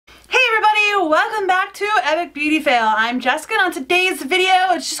welcome back to Epic Beauty Fail. I'm Jessica, and on today's video,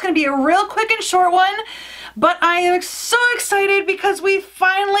 it's just going to be a real quick and short one, but I am so excited because we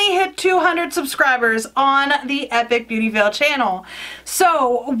finally hit 200 subscribers on the Epic Beauty Fail channel.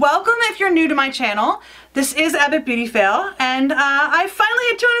 So, welcome if you're new to my channel. This is Epic Beauty Fail, and I finally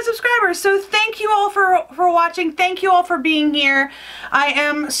hit 200 subscribers, so thank you all for watching. Thank you all for being here. I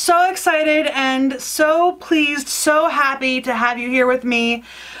am so excited and so pleased, so happy to have you here with me.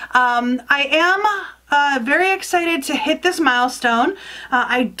 I am very excited to hit this milestone.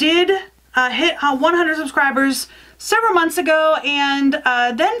 I did hit 100 subscribers several months ago, and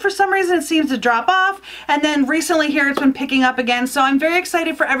then for some reason it seems to drop off, and then recently here it's been picking up again. So I'm very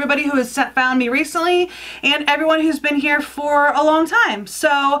excited for everybody who has found me recently and everyone who's been here for a long time.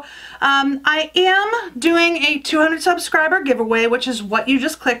 So I am doing a 200 subscriber giveaway, which is what you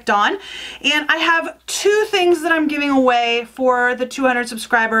just clicked on, and I have two things that I'm giving away for the 200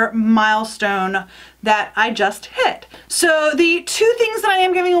 subscriber milestone that I just hit. So the two things that I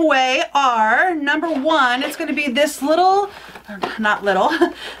am giving away are, number one, it's going to be this little, not little,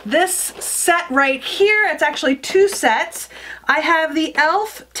 this set right here. It's actually two sets. I have the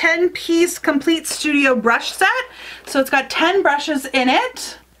e.l.f. 10-piece complete studio brush set. So it's got 10 brushes in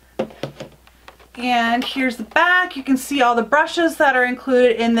it. And here's the back. You can see all the brushes that are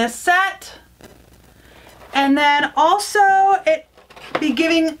included in this set. And then also it be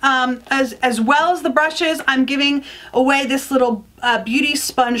giving, as well as the brushes, I'm giving away this little beauty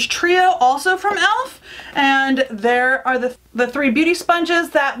sponge trio also from e.l.f. And there are the three beauty sponges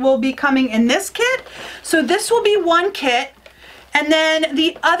that will be coming in this kit. So this will be one kit. And then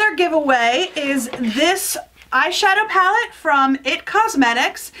the other giveaway is this eyeshadow palette from IT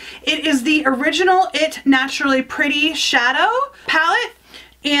Cosmetics. It is the original IT Naturally Pretty Shadow palette.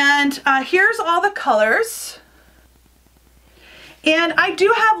 And here's all the colors. And I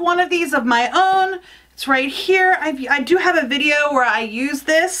do have one of these of my own. It's right here. I do have a video where I use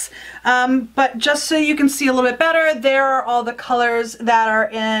this, but just so you can see a little bit better, there are all the colors that are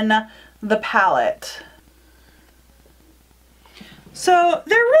in the palette. So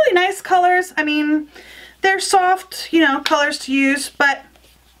they're really nice colors. I mean, they're soft, you know, colors to use, but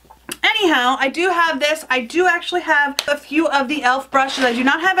anyhow, I do have this. I do actually have a few of the e.l.f. brushes. I do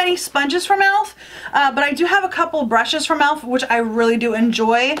not have any sponges from e.l.f., but I do have a couple brushes from e.l.f., which I really do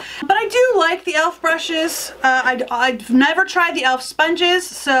enjoy. But I do like the e.l.f. brushes. I've never tried the e.l.f. sponges,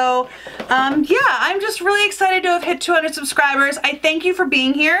 so yeah, I'm just really excited to have hit 200 subscribers. I thank you for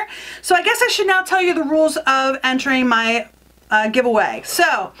being here. So I guess I should now tell you the rules of entering my giveaway.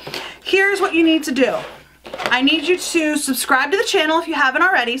 So here's what you need to do. I need you to subscribe to the channel if you haven't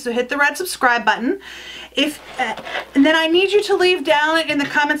already, so hit the red subscribe button. And then I need you to leave down in the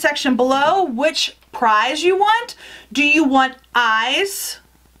comment section below which prize you want. Do you want eyes?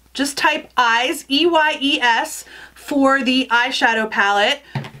 Just type eyes, E-Y-E-S, for the eyeshadow palette,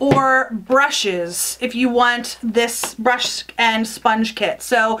 or brushes if you want this brush and sponge kit.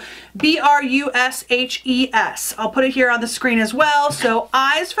 So B-R-U-S-H-E-S. I'll put it here on the screen as well. So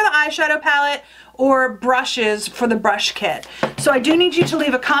eyes for the eyeshadow palette, or brushes for the brush kit. So I do need you to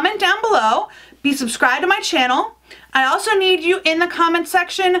leave a comment down below, be subscribed to my channel. I also need you in the comment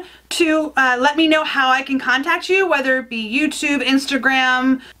section to let me know how I can contact you, whether it be YouTube,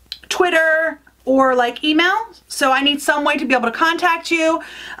 Instagram, Twitter, or like email. So I need some way to be able to contact you.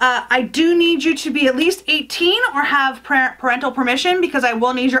 I do need you to be at least 18 or have parental permission, because I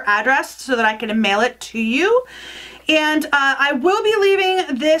will need your address so that I can mail it to you. And I will be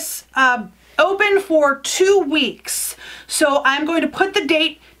leaving this open for 2 weeks. So I'm going to put the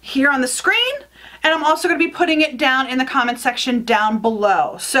date here on the screen, and I'm also going to be putting it down in the comment section down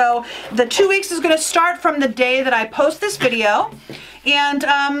below. So the 2 weeks is going to start from the day that I post this video, and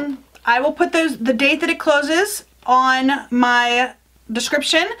I will put the date that it closes on my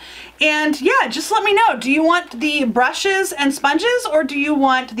description. And yeah, just let me know, do you want the brushes and sponges, or do you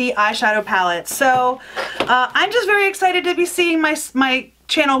want the eyeshadow palette? So I'm just very excited to be seeing my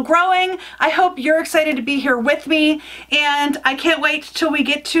channel growing. I hope you're excited to be here with me, and I can't wait till we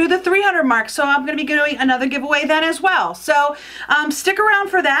get to the 300 mark. So I'm going to be doing another giveaway then as well. So stick around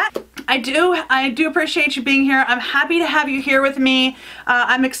for that. I do appreciate you being here. I'm happy to have you here with me.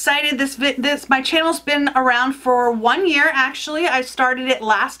 I'm excited. My channel's been around for 1 year actually. I started it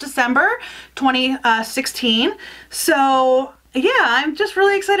last December 2016. So yeah, I'm just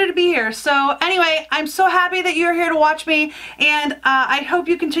really excited to be here. So anyway, I'm so happy that you're here to watch me, and I hope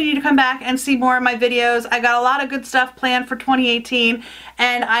you continue to come back and see more of my videos. I got a lot of good stuff planned for 2018,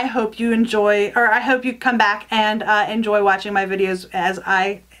 and I hope you enjoy, or I hope you come back and enjoy watching my videos as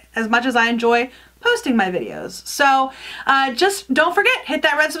much as I enjoy posting my videos. So just don't forget, hit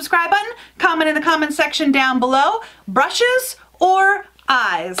that red subscribe button, comment in the comment section down below, brushes or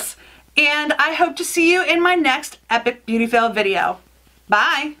eyes. And I hope to see you in my next epic beauty fail video.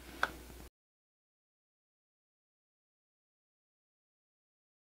 Bye.